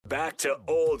back to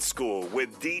Old School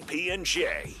with DP and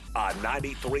J on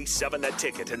 93.7 The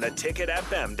Ticket and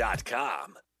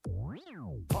theticketfm.com.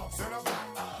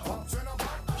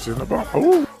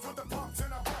 Ooh.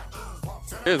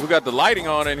 We got the lighting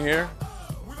on in here.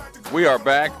 We are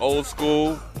back, Old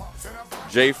School.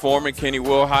 Jay Foreman, Kenny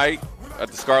Wilhite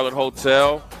at the Scarlet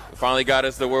Hotel. Finally got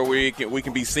us to where we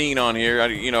can be seen on here.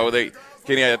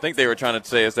 Kenny, I think they were trying to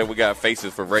say us that we got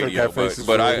faces for radio,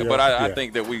 I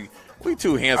think that we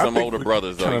two handsome older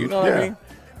brothers, though. You know what I mean?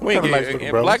 We ain't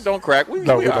and black don't crack. We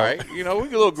all right. You know, we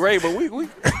get a little gray, but we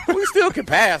still can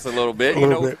pass a little bit.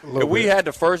 If we had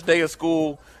the first day of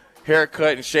school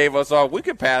haircut and shave us off, we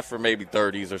could pass for maybe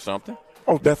 30s or something.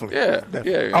 Oh, definitely. Yeah.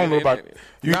 I don't know about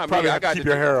you. Probably have to keep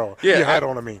your hair on. Yeah, your hat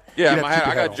on. I mean,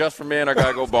 I got just for men. I got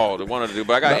to go bald. I wanted to do,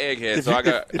 but I got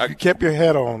egghead, If you kept your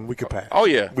head on, we could pass. Oh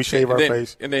yeah, we shave our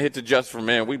face and then hit the just for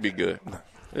men. We'd be good. No.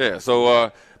 Yeah.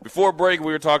 So before break,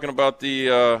 we were talking about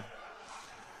the.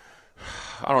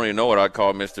 I don't even know what I'd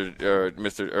call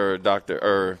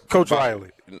Dr. Coach Riley.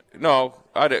 No,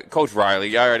 Coach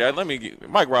Riley.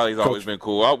 Mike Riley's always been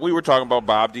cool. We were talking about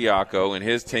Bob Diaco and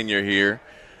his tenure here.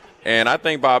 And I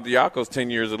think Bob Diaco's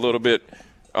tenure is a little bit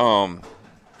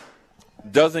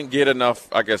doesn't get enough,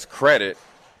 I guess, credit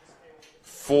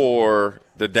for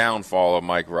the downfall of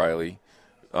Mike Riley,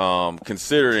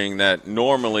 considering that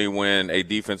normally when a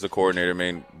defensive coordinator,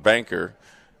 Banker,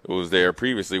 who was there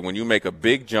previously, when you make a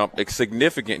big jump, a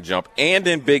significant jump, and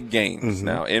in big games,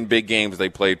 now in big games they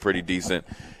played pretty decent,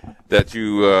 that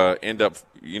you end up,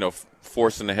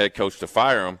 forcing the head coach to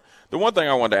fire him. The one thing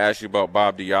I wanted to ask you about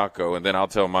Bob Diaco, and then I'll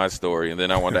tell my story, and then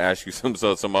I wanted to ask you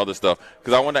some other stuff,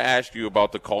 because I wanted to ask you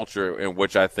about the culture in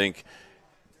which I think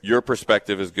your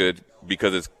perspective is good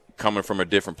because it's coming from a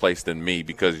different place than me,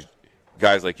 because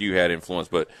guys like you had influence.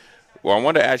 But what I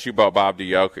wanted to ask you about Bob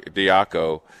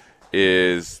Diaco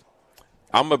is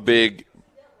I'm a big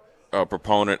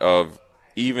proponent of,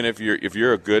 even if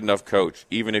you're a good enough coach,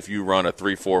 even if you run a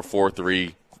 3-4,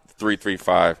 4-3,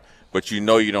 3-3-5, but you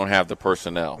don't have the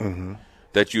personnel,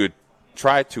 that you would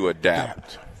try to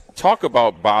adapt. Talk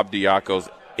about Bob Diaco's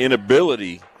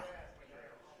inability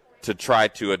to try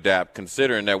to adapt,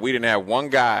 considering that we didn't have one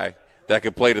guy that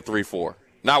could play the 3-4.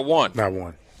 Not one.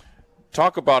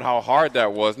 Talk about how hard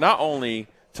that was, not only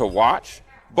to watch,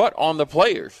 but on the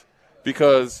players,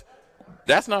 because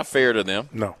that's not fair to them.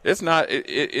 No. It's not,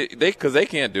 because they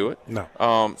can't do it. No.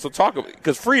 So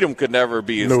because Freedom could never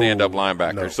be a stand-up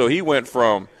linebacker. No. So he went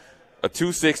from a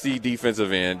 260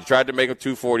 defensive end, tried to make him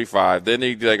 245. Then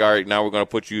he'd be like, all right, now we're going to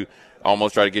put you,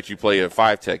 almost try to get you play a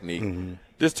 5 technique.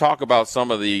 Just talk about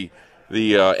some of the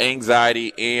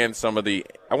anxiety and some of the,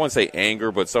 I wouldn't say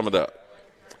anger, but some of the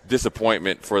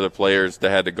disappointment for the players that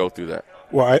had to go through that.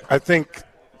 Well, I think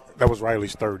that was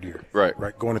Riley's third year. Right.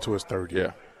 Going into his third year.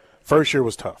 Yeah. First year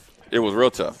was tough. It was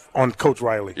real tough. On Coach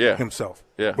Riley himself.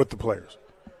 Yeah. With the players.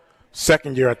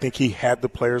 Second year, I think he had the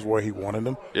players where he wanted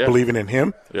them, Yeah. believing in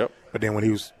him. Yep. But then when he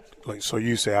was, so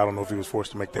you say, I don't know if he was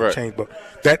forced to make that change, but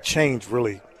that change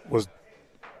really was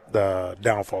the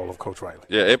downfall of Coach Riley.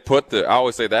 Yeah, I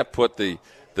always say that put the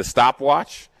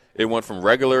stopwatch, it went from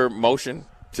regular motion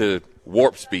to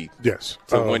warp speed. Yes.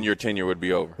 To when your tenure would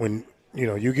be over. When,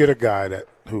 you get a guy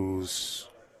who's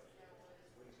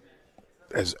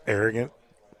as arrogant,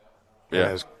 and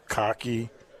as cocky,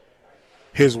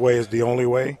 his way is the only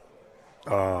way.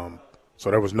 So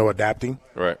there was no adapting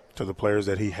to the players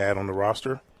that he had on the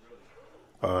roster.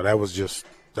 That was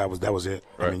it.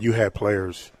 Right. I mean, you had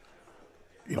players.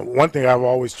 One thing I've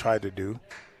always tried to do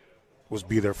was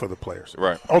be there for the players.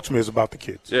 Right. Ultimately, it's about the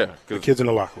kids. Yeah. The kids in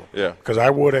the locker room. Yeah. Because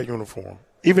I wore that uniform.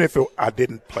 Even if I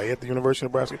didn't play at the University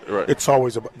of Nebraska, it's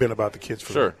always been about the kids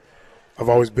for me. I've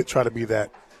always tried to be that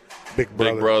big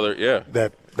brother. Yeah.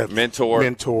 That mentor.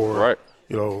 Right.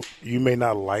 You may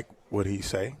not like what he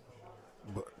say,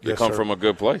 but they come from a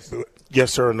good place.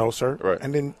 Yes, sir, or no, sir. Right.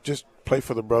 And then just play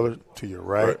for the brother to your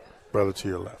right, brother to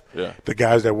your left. Yeah. The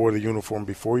guys that wore the uniform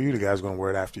before you, the guys going to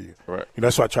wear it after you. Right.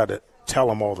 That's what I try to tell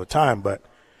them all the time. But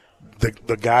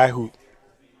the guy who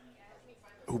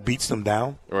beats them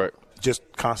down, just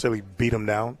constantly beat them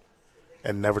down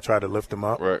and never try to lift them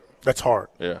up, that's hard.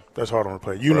 Yeah. That's hard on the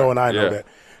player. And I know that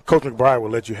Coach McBride will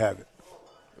let you have it,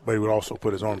 but he would also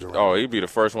put his arms around you. Oh, he'd be the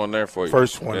first one there for you.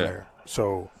 First one there.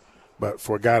 So, but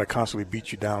for a guy to constantly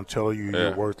beat you down, tell you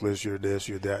you're worthless, you're this,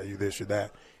 you're that, you're this, you're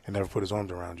that, and never put his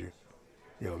arms around you,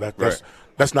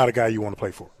 that's not a guy you want to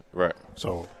play for. Right.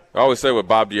 So I always say with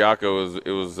Bob Diaco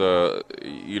it was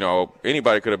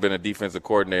anybody could have been a defensive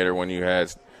coordinator when you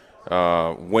had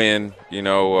Wynn,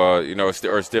 or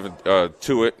Stephen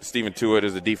Tuitt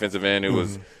is a defensive end who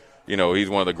was, he's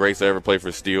one of the greats that ever played for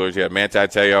Steelers. You had Manti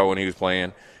Te'o when he was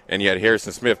playing. and you had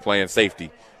Harrison Smith playing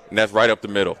safety, and that's right up the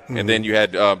middle. Mm-hmm. And then you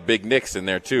had Big Nicks in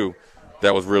there too.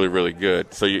 That was really, really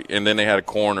good. So and then they had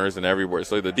corners and everywhere.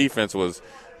 So the defense was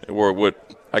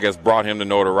what I guess brought him to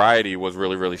notoriety was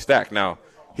really, really stacked. Now,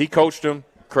 he coached him,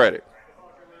 credit.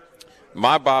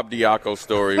 My Bob Diaco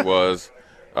story was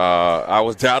I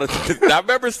was down at I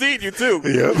remember seeing you too.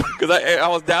 Yeah. Because I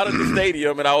was down at the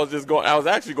stadium and I was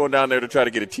actually going down there to try to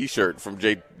get a T-shirt from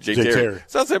Jay Terry.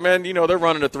 So I said, man, they're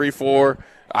running a 3-4.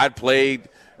 I'd played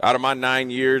out of my 9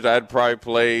 years, I'd probably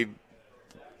played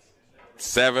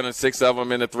 7 or 6 of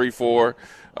them in the 3-4.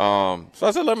 So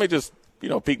I said, let me just,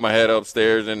 peek my head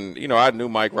upstairs. And, I knew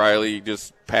Mike Riley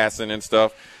just passing and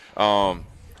stuff.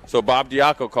 So Bob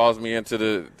Diaco calls me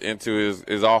into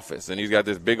his office, and he's got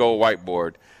this big old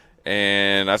whiteboard.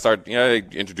 And I started, I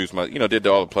introduced did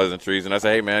all the pleasantries. And I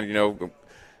said, hey, man,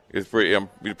 it's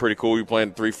pretty cool. You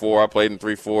playing 3-4. I played in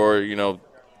 3-4,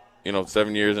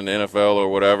 7 years in the NFL or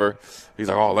whatever. He's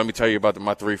like, oh, let me tell you about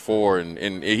my 3-4.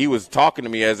 And he was talking to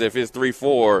me as if his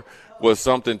 3-4 was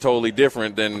something totally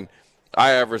different than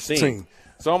I ever seen.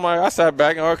 So I'm like, I sat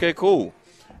back and, okay, cool.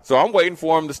 So I'm waiting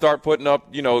for him to start putting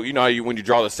up, how when you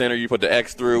draw the center, you put the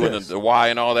X through and the Y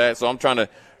and all that. So I'm trying to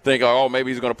think, oh,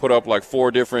 maybe he's going to put up like 4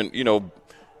 different,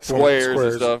 squares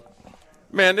and stuff.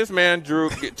 Man, this man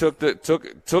took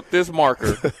this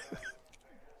marker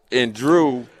and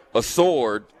drew a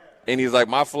sword. And he's like,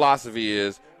 my philosophy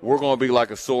is we're going to be like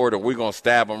a sword and we're going to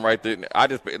stab him right there. I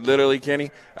just literally,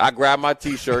 Kenny, I grabbed my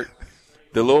T-shirt,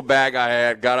 the little bag I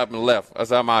had, got up and left. I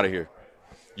said, I'm out of here.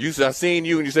 I seen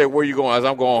you and you said, where you going? I said,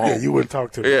 I'm going home. Yeah, you wouldn't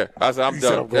talk to me. Yeah. I said, I'm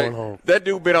done. I'm going home. That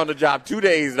dude been on the job 2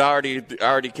 days and I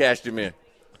already cashed him in.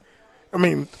 I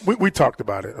mean, we talked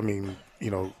about it. I mean,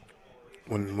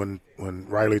 when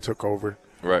Riley took over,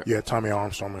 right, you had Tommy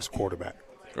Armstrong as quarterback.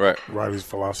 Right. Riley's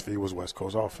philosophy was West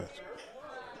Coast offense.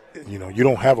 You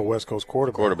don't have a West Coast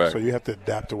quarterback, so you have to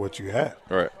adapt to what you have.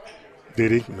 Right.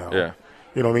 Did he? No. Yeah.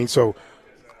 You know what I mean? So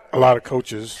a lot of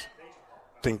coaches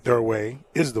think their way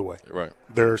is the way. Right.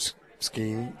 Their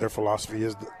scheme, their philosophy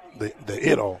is the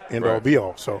it-all, end-all,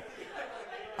 be-all. So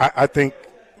I think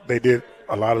they did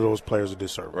a lot of those players a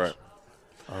disservice.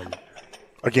 Right.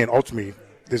 Again, ultimately,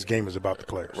 this game is about the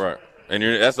players. Right. And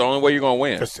that's the only way you're going to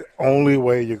win. That's the only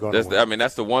way you're going to win.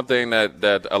 That's the one thing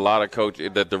that a lot of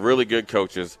coaches, that the really good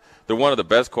coaches, one of the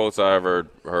best quotes I ever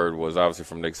heard was obviously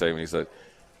from Nick Saban. He said,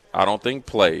 I don't think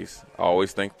plays, I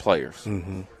always think players.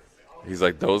 Mm-hmm. He's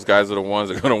like, those guys are the ones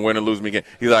that are going to win and lose me again.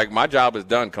 He's like, my job is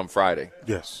done come Friday.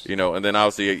 Yes. And then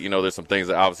obviously, there's some things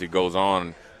that obviously goes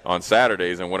on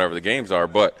Saturdays and whatever the games are.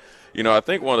 But, I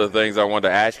think one of the things I wanted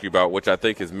to ask you about, which I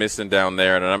think is missing down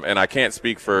there, and I can't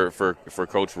speak for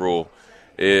Coach Rule,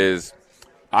 is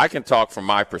I can talk from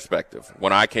my perspective.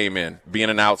 When I came in,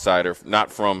 being an outsider,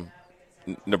 not from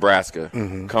Nebraska,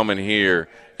 mm-hmm. coming here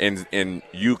and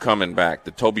you coming back,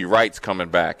 the Toby Wrights coming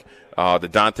back, the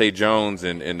Dante Jones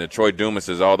and the Troy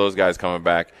Dumases, all those guys coming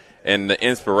back, and the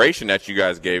inspiration that you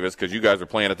guys gave us because you guys were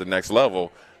playing at the next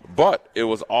level, but it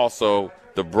was also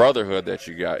the brotherhood that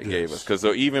you guys gave us. Because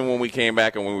even when we came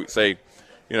back and we say,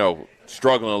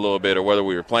 struggling a little bit or whether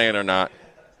we were playing or not,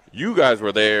 you guys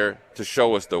were there to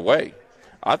show us the way.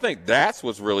 I think that's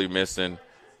what's really missing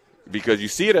because you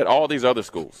see it at all these other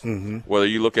schools. Mm-hmm. Whether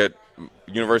you look at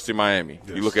University of Miami,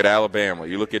 you look at Alabama,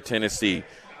 you look at Tennessee.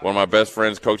 One of my best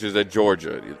friends coaches at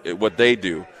Georgia. What they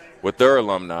do with their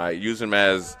alumni, use them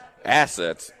as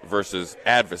assets versus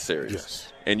adversaries. Yes.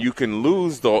 And you can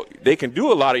lose they can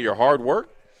do a lot of your hard work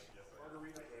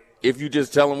if you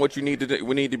just tell them what you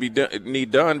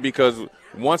need done because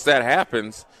once that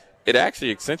happens, it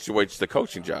actually accentuates the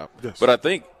coaching job. Yes. But I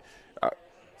think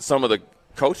some of the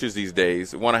coaches these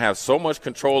days want to have so much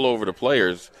control over the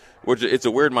players, which it's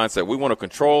a weird mindset. We want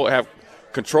to have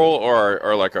control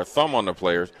or like our thumb on the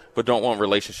players, but don't want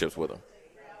relationships with them.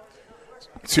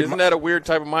 See, Isn't that a weird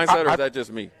type of mindset, or is that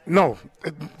just me? No,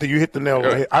 you hit the nail on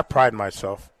the head. I pride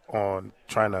myself on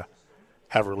trying to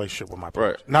have a relationship with my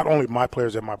players. Right. Not only my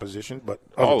players at my position, but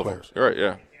other players. Right,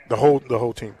 yeah. The whole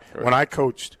team. Right. When I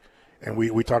coached, and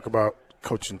we talk about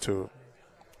coaching to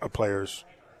a player's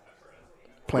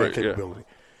playing capability.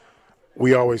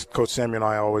 We always, Coach Sammy and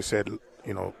I always said,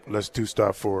 let's do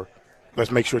stuff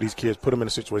let's make sure these kids put them in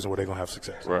a situation where they're going to have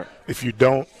success. Right. If you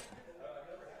don't,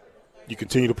 you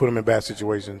continue to put them in bad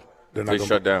situations, they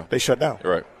shut down. They shut down.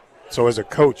 Right. So as a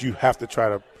coach, you have to try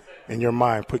to, in your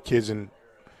mind, put kids in.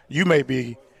 You may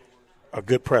be a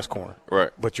good press corner,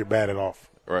 right, but you're bad at off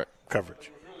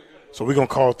coverage. So we're gonna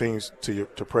call things to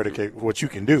predicate what you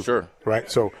can do. Sure. Right.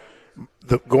 So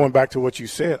going back to what you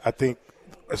said, I think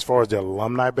as far as the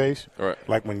alumni base, right,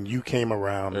 like when you came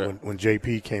around, when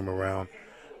JP came around,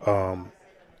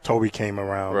 Toby came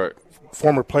around. Right.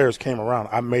 Former players came around.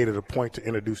 I made it a point to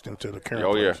introduce them to the current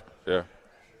players. Yeah.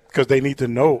 Because they need to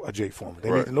know a Jay Foreman. They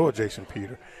right. need to know a Jason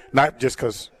Peter. Not just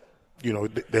because,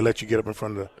 they let you get up in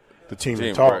front of the team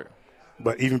and talk. Right.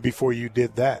 But even before you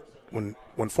did that, when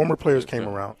former players came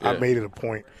around, I made it a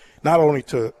point not only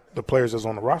to the players that's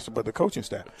on the roster, but the coaching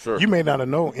staff. Sure. You may not have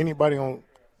known anybody on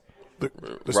the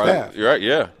staff. You're right,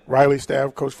 yeah. Riley's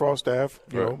staff, Coach Frost's staff,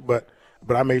 you right. know,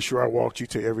 but I made sure I walked you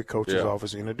to every coach's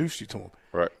office and introduced you to them.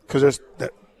 Right. Because there's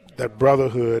that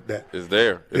brotherhood that is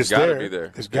there. It's got to be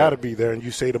there. It's got to be there. And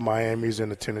you say the Miamis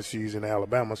and the Tennessees and the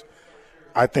Alabamas.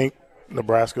 I think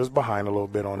Nebraska is behind a little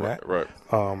bit on that. Right.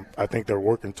 I think they're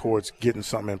working towards getting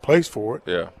something in place for it.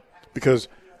 Yeah. Because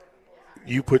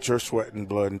you put your sweat and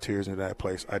blood and tears into that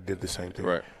place. I did the same thing.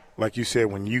 Right. Like you said,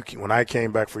 when I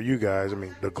came back for you guys, I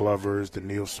mean, the Glovers, the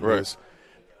Neil Smiths.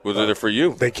 Right. Was it for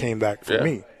you? They came back for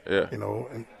me. Yeah.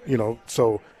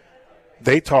 So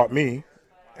they taught me,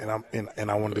 and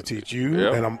I wanted to teach you.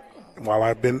 Yeah. And while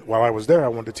I was there, I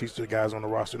wanted to teach the guys on the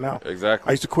roster now. Exactly.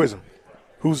 I used to quiz them.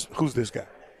 Who's this guy?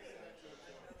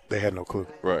 They had no clue.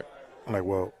 Right. I'm like,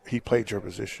 well, he played your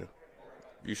position.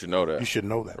 You should know that. You should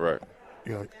know that. Right.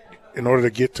 In order to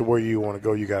get to where you want to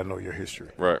go, you got to know your history.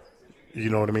 Right. You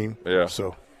know what I mean? Yeah.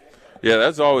 So. Yeah,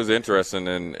 that's always interesting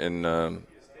in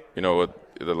with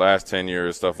the last 10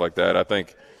 years, stuff like that. I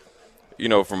think,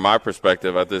 from my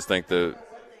perspective, I think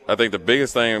the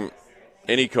biggest thing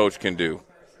any coach can do,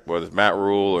 whether it's Matt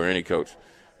Rule or any coach,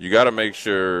 you got to make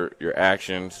sure your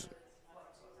actions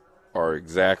are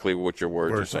exactly what your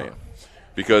words are saying.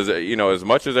 Because, as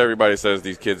much as everybody says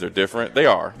these kids are different, they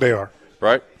are. They are.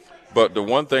 Right? But the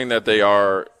one thing that they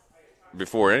are,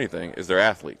 before anything, is they're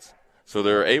athletes. So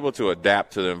they're able to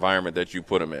adapt to the environment that you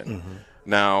put them in. Mm-hmm.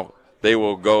 Now, they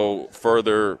will go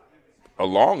further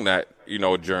along that,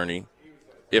 journey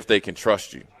if they can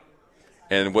trust you.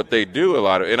 And what they do a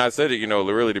lot of – and I said it,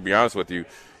 really, to be honest with you,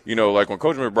 like when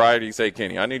Coach McBride, he say,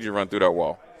 Kenny, I need you to run through that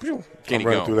wall. Kenny,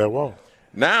 run through that wall.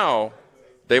 Now,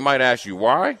 they might ask you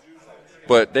why,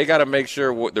 but they got to make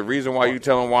sure the reason why you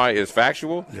tell them why is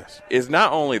factual. Yes. Is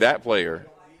not only that player,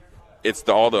 it's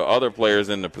all the other players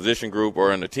in the position group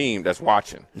or in the team that's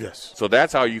watching. Yes. So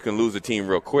that's how you can lose a team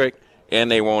real quick, and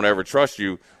they won't ever trust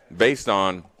you based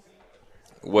on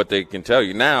what they can tell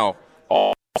you. Now,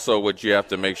 also what you have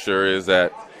to make sure is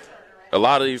that a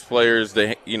lot of these players,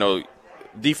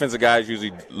 defensive guys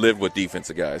usually live with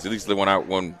defensive guys, at least when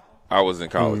I was in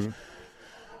college. Mm-hmm.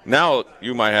 Now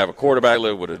you might have a quarterback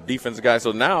live with a defensive guy.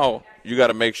 So now you got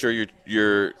to make sure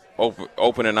you're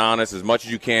open and honest as much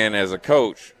as you can as a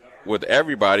coach with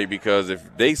everybody, because if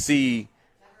they see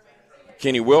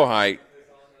Kenny Wilhite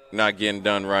not getting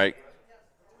done right,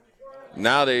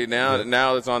 now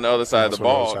it's on the other side of the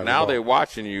ball. Now they're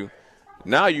watching you.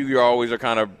 Now you always are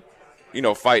kind of,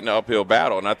 fighting an uphill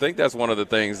battle. And I think that's one of the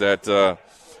things that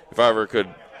if I ever could,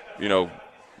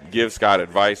 give Scott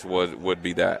advice would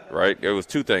be that, right? It was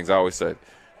two things I always said.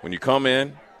 When you come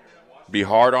in, be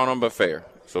hard on them but fair.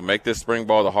 So make this spring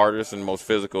ball the hardest and most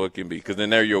physical it can be, because then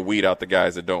there you'll weed out the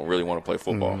guys that don't really want to play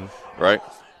football, right?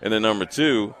 And then number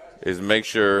two is make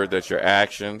sure that your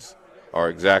actions are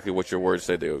exactly what your words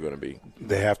said they were going to be.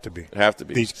 They have to be. Have to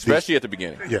be, especially at the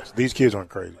beginning. Yes, these kids aren't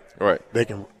crazy. Right.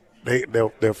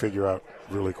 They'll figure out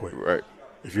really quick. Right.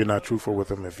 If you're not truthful with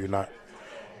them, if you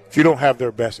don't have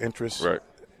their best interests, right.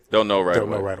 They'll know right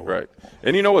away. Right.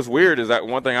 And what's weird is that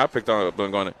one thing I picked on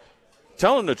going,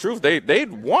 tell them the truth. They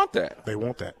want that. They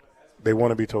want that. They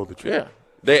want to be told the truth. Yeah.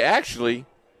 They actually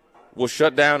will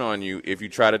shut down on you if you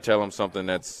try to tell them something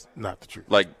that's not the truth.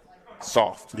 Like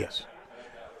soft. Yes.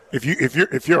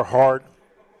 If you're hard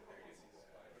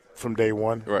from day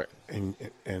one, right,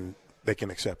 and they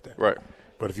can accept that, right.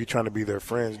 But if you're trying to be their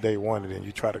friends day one and then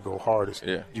you try to go hard, it's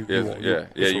a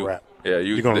wrap. Yeah,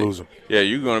 you're gonna lose them. Yeah,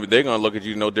 they're gonna look at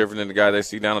you no different than the guy they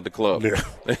see down at the club. Yeah,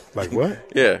 like what?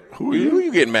 Yeah, who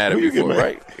you getting mad at me for,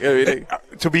 right? Yeah,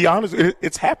 to be honest,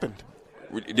 it's happened.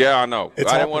 Yeah, I know. I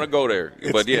didn't want to go there,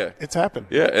 but it's happened.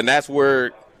 Yeah, and that's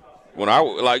where when I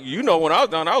when I was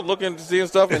done, I was looking to see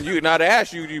stuff, and I'd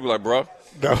ask you, you'd be like, bro.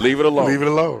 No, leave it alone. Leave it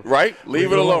alone. Right?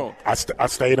 Leave it alone. I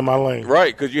stayed in my lane.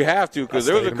 Right, because you have to. Because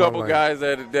there was a couple guys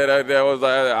that was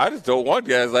like, I just told one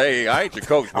guy, hey, I ain't your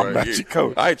coach, bro. I'm not your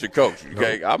coach. I ain't your coach.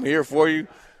 Okay, no. I'm here for you,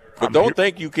 but don't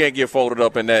think you can't get folded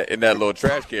up in that little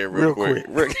trash can real quick.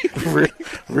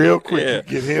 real quick. Yeah.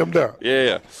 Get hemmed up.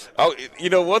 Yeah. Oh,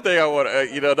 one thing I want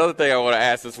to, another thing I want to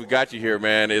ask since we got you here,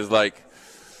 man, is like,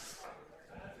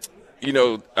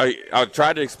 I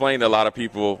tried to explain to a lot of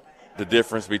people the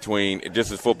difference between,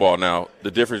 just as football now,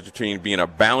 the difference between being a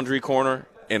boundary corner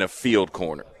and a field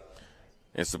corner.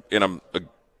 And I'm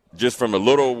just from a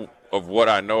little of what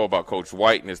I know about Coach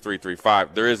White and his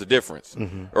 3-3-5, there is a difference,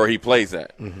 or he plays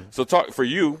that. So talk for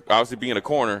you, obviously being a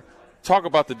corner, talk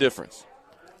about the difference.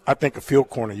 I think a field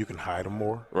corner, you can hide them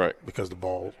more. Right. Because the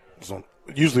ball is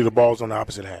usually the ball's on the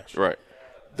opposite hash. Right.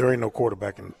 There ain't no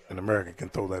quarterback in America can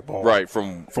throw that ball. Right.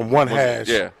 From one hash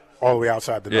all the way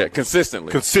outside the numbers. Yeah,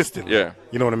 consistently. Consistently. Yeah.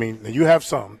 You know what I mean? Now, you have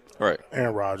some. Right.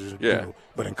 Aaron Rodgers. Yeah. You know,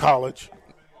 but in college,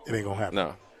 it ain't going to happen.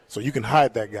 No. So you can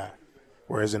hide that guy.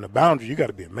 Whereas in the boundary, you got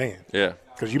to be a man. Yeah.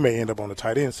 Because you may end up on the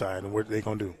tight end side, and what they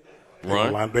going to do?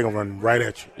 Run. They're going to run right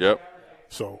at you. Yep.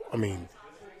 So, I mean.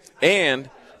 And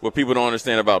what people don't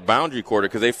understand about boundary quarter,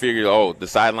 because they figure, the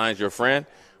sideline's your friend.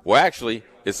 Well, actually,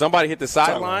 if somebody hit the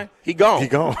sideline, he gone. He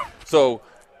gone. So,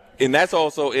 and that's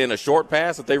also in a short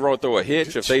pass. If they throw a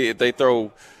hitch, if they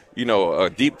throw, a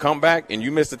deep comeback and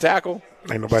you miss the tackle,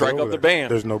 ain't nobody strike up the band.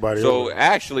 There's nobody. So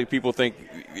actually, people think,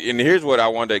 and here's what I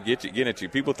wanted to get into.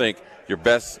 People think your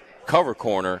best cover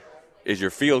corner is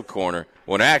your field corner,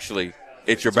 when actually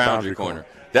it's your boundary corner.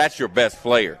 That's your best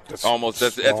player. That's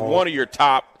one of your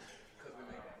top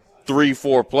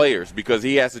 3-4 players, because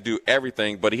he has to do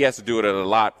everything, but he has to do it at a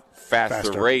lot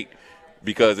faster rate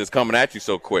because it's coming at you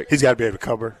so quick. He's got to be able to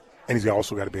cover, and he's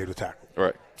also got to be able to tackle.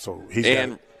 Right. So he's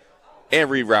and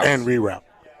reroute. And reroute.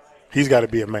 He's got to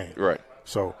be a man. Right.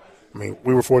 So, I mean,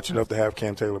 we were fortunate enough to have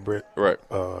Cam Taylor-Britt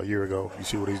a year ago. You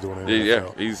see what he's doing in the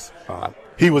NFL.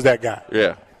 He was that guy.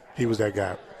 Yeah. He was that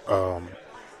guy.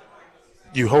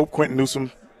 You hope Quentin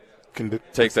Newsome can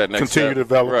takes that next continue step. to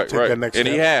develop, take that next and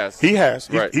step. He has. He has.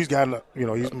 Right. He's gotten,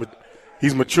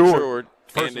 he's matured.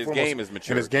 And his game is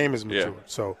matured. And his game is matured. Yeah.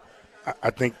 So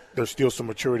I think there's still some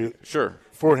maturity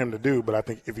for him to do, but I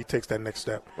think if he takes that next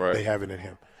step, they have it in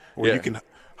him. Where you can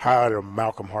hire a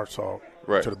Malcolm Hartzog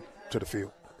to the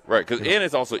field. Right, and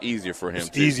it's also easier for him.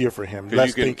 It's easier for him.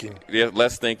 Less thinking. Yeah,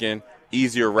 less thinking,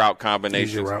 easier route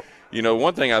combinations.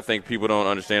 One thing I think people don't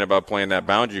understand about playing that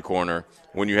boundary corner,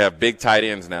 when you have big tight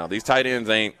ends now, these tight ends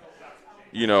ain't,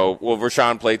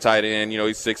 Rashawn played tight end,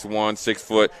 he's 6'1", 6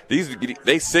 foot. They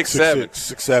 6'7".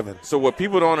 6'7". So what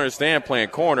people don't understand playing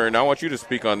corner, and I want you to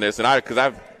speak on this, because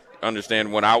I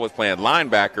understand when I was playing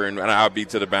linebacker and I'd be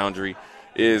to the boundary,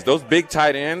 is those big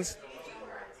tight ends,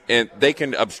 and they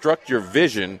can obstruct your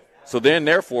vision, so then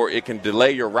therefore it can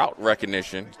delay your route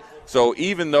recognition. So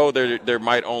even though there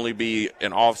might only be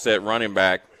an offset running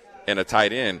back and a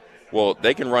tight end, well,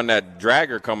 they can run that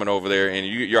dragger coming over there, and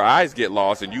your eyes get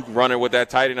lost, and you run it with that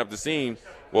tight end up the seam.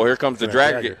 Well, here comes the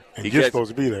dragger. And you're supposed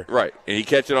to be there. Right, and he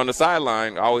catch it on the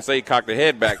sideline. I always say he cock the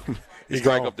head back, he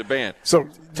strike up the band. So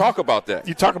talk about that.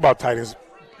 You talk about tight ends.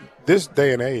 This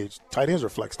day and age, tight ends are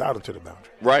flexed out into the boundary.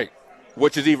 Right.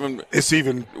 Which even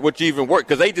work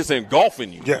because they just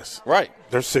engulfing you. Yes. Right.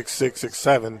 They're 6'6",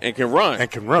 6'7", and can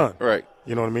run. Right.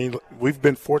 You know what I mean? We've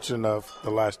been fortunate enough the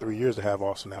last 3 years to have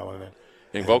Austin Allen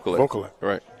and Vokolek.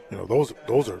 Right.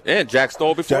 Those are and Jack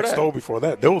Stoll before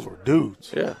that. Those were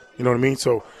dudes. Yeah. You know what I mean?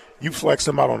 So you flex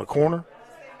them out on the corner.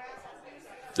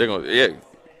 They're going. Yeah.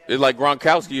 It's like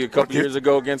Gronkowski a couple years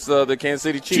ago against the Kansas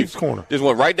City Chiefs. Corner just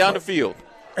went right down the field.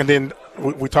 And then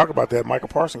we talk about that. Michael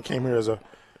Parsons came here as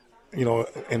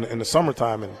in the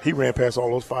summertime, and he ran past all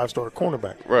those 5-star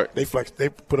cornerbacks. Right. They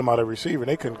put him out at receiver, and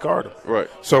they couldn't guard him. Right.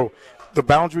 So the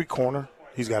boundary corner,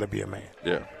 he's got to be a man.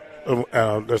 Yeah.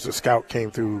 There's a scout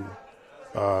came through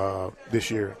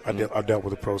this year. I dealt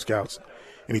with the pro scouts,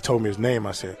 and he told me his name.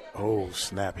 I said, "Oh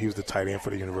snap! He was the tight end for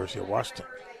the University of Washington."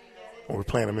 When we were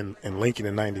playing him in Lincoln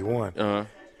in '91,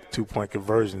 2-point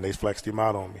conversion, they flexed him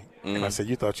out on me, and I said,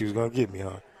 "You thought you was gonna get me,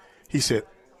 huh?" He said,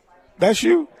 "That's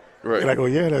you." Right. And I go,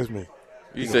 "Yeah, that's me."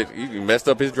 You said you messed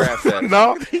up his draft status.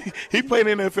 No, he played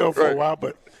in the NFL for a while,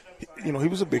 but he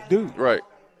was a big dude. Right.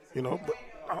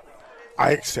 But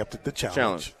I accepted the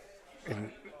challenge.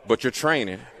 But your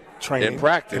training in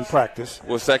practice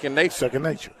was second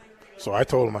nature. So I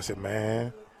told him, I said,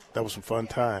 "Man, that was some fun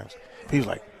times." He was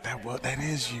like, that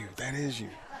is you.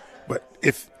 But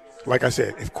like I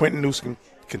said, if Quentin Newsome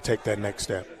can take that next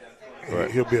step,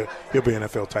 he'll be an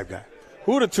NFL type guy.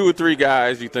 Who are the 2 or 3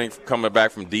 guys you think coming back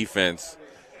from defense,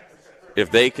 if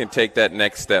they can take that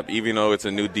next step, even though it's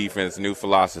a new defense, new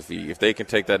philosophy, if they can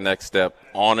take that next step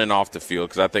on and off the field,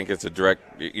 because I think it's a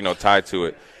direct, tie to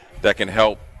it, that can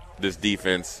help this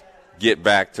defense get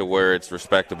back to where it's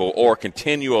respectable or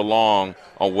continue along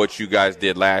on what you guys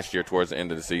did last year towards the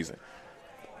end of the season?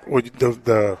 Well,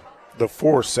 the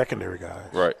 4 secondary guys.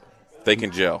 Right. They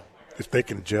can gel. If they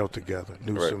can gel together,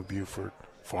 Newsome, Buford,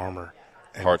 Farmer,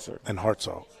 and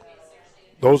Hartzog.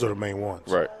 Those are the main ones.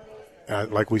 Right.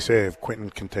 Like we said, if Quentin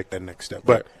can take that next step.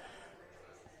 But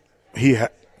I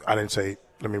didn't say,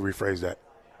 let me rephrase that.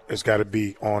 It's got to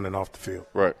be on and off the field.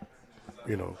 Right.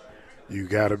 You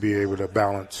got to be able to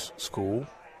balance school,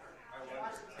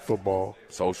 football,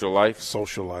 social life,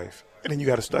 and then you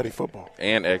got to study football.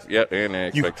 And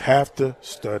you have to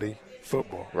study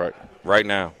football. Right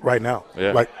now.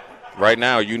 Yeah. Right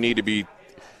now, you need to be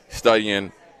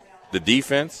studying the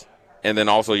defense and then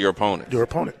also your opponent.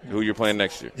 Who you're playing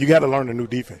next year. You got to learn the new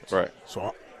defense. Right.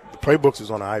 So the playbooks is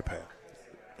on the iPad,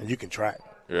 and you can track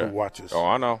who watches. Oh,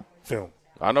 I know. Film.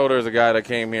 I know there's a guy that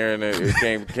came here and it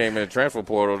came in the transfer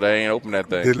portal. They ain't opened that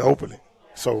thing. Didn't open it.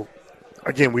 So,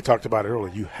 again, we talked about it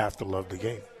earlier. You have to love the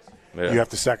game. Yeah. You have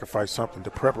to sacrifice something.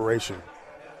 The preparation.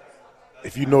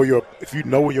 If you know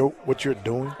what you're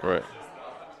doing, right,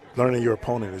 learning your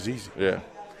opponent is easy. Yeah.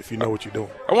 If you know what you're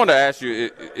doing. I want to ask you: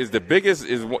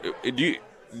 do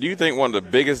you think one of the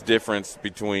biggest difference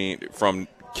from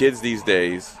kids these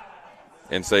days,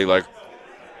 and say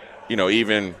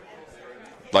even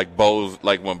like Bo's,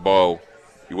 like when Bo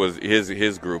was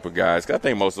his group of guys, I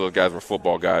think most of those guys were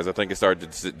football guys. I think it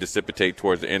started to dissipate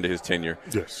towards the end of his tenure.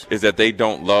 Yes. Is that they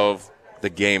don't love the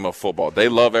game of football. They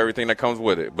love everything that comes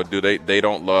with it, but they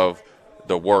don't love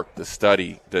the work, the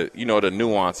study, the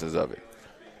nuances of it.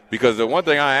 Because the one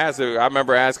thing I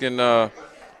remember asking, I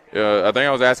think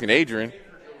I was asking Adrian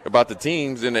about the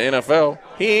teams in the NFL.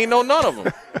 He ain't know none of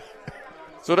them.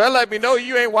 So that let me know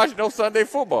you ain't watching no Sunday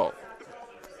football.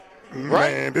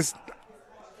 Right? Man,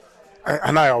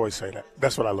 and I always say that.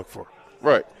 That's what I look for.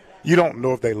 Right. You don't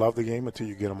know if they love the game until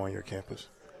you get them on your campus.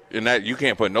 And that you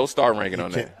can't put no star ranking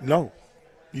on that. No,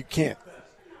 you can't.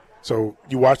 So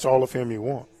you watch all the film you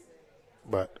want,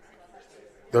 but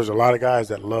there's a lot of guys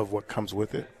that love what comes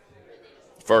with it.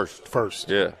 First.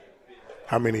 Yeah.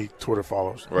 How many Twitter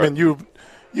followers? Right. I mean,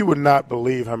 you would not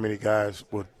believe how many guys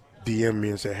would DM me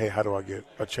and say, hey, how do I get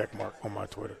a check mark on my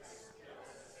Twitter?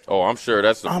 Oh, I'm sure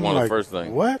that's one of the first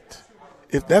things. What?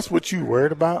 If that's what you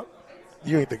worried about,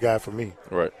 you ain't the guy for me.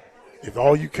 Right. If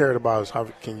all you cared about is how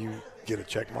can you get a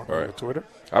check mark on your Twitter.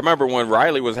 I remember when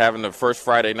Riley was having the first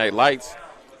Friday Night Lights,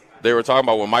 they were talking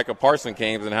about when Micah Parsons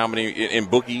came and how many in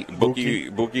Bookie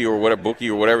or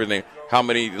whatever his name, how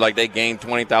many they gained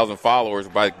 20,000 followers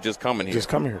by just coming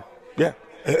here. Yeah.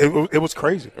 It was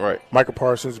crazy. Right. Micah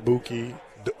Parsons, Bookie,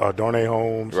 Darnay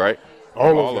Holmes. Right.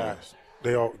 All those guys.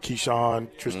 They all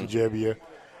Keyshawn, Tristan Gebbia,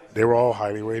 they were all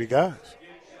highly rated guys.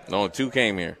 No, two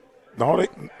came here. No,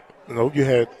 you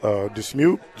had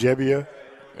Dismute, Gebbia,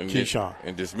 and Keyshawn.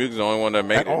 And Dismute's the only one that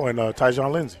made it. Oh, and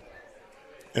Tyjon Lindsey.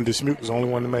 And Dismute was the only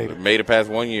one that made it. Made it past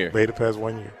 1 year.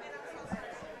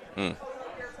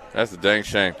 That's a dang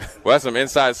shame. Well, that's some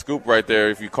inside scoop right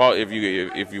there, if you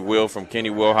will, from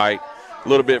Kenny Wilhite. A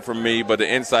little bit from me, but the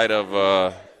insight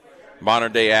of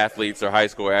modern day athletes or high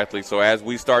school athletes. So as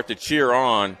we start to cheer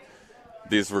on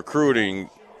this recruiting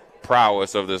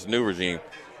prowess of this new regime,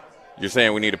 you're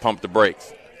saying we need to pump the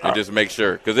brakes and just make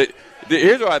sure. Because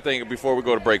here's what I think before we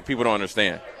go to break, people don't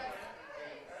understand.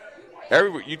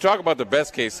 You talk about the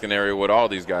best case scenario with all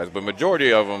these guys, but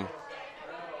majority of them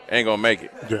ain't going to make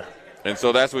it. Yeah. And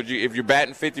so that's what if you're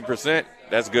batting 50%,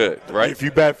 that's good, right? If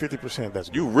you bat 50%, that's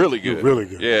good. You really good. You're really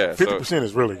good. Yeah. 50%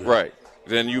 is really good. Right.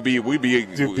 Then we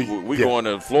going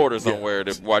to Florida somewhere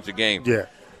to watch a game. Yeah.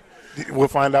 We'll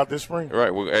find out this spring.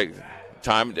 Right.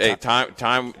 Time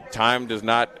does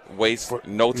not waste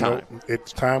no time.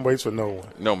 It's time waits for no one.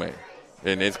 No, man.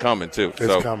 And it's coming, too.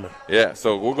 It's coming. Yeah,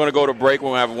 so we're going to go to break.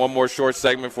 We'll have one more short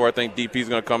segment before I think DP's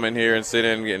going to come in here and sit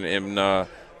in and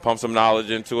pump some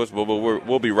knowledge into us. But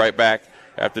we'll be right back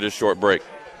after this short break.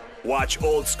 Watch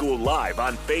Old School live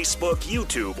on Facebook,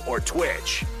 YouTube, or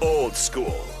Twitch. Old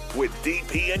School with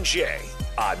DP and J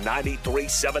on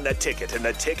 93.7 The Ticket and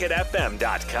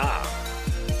theticketfm.com.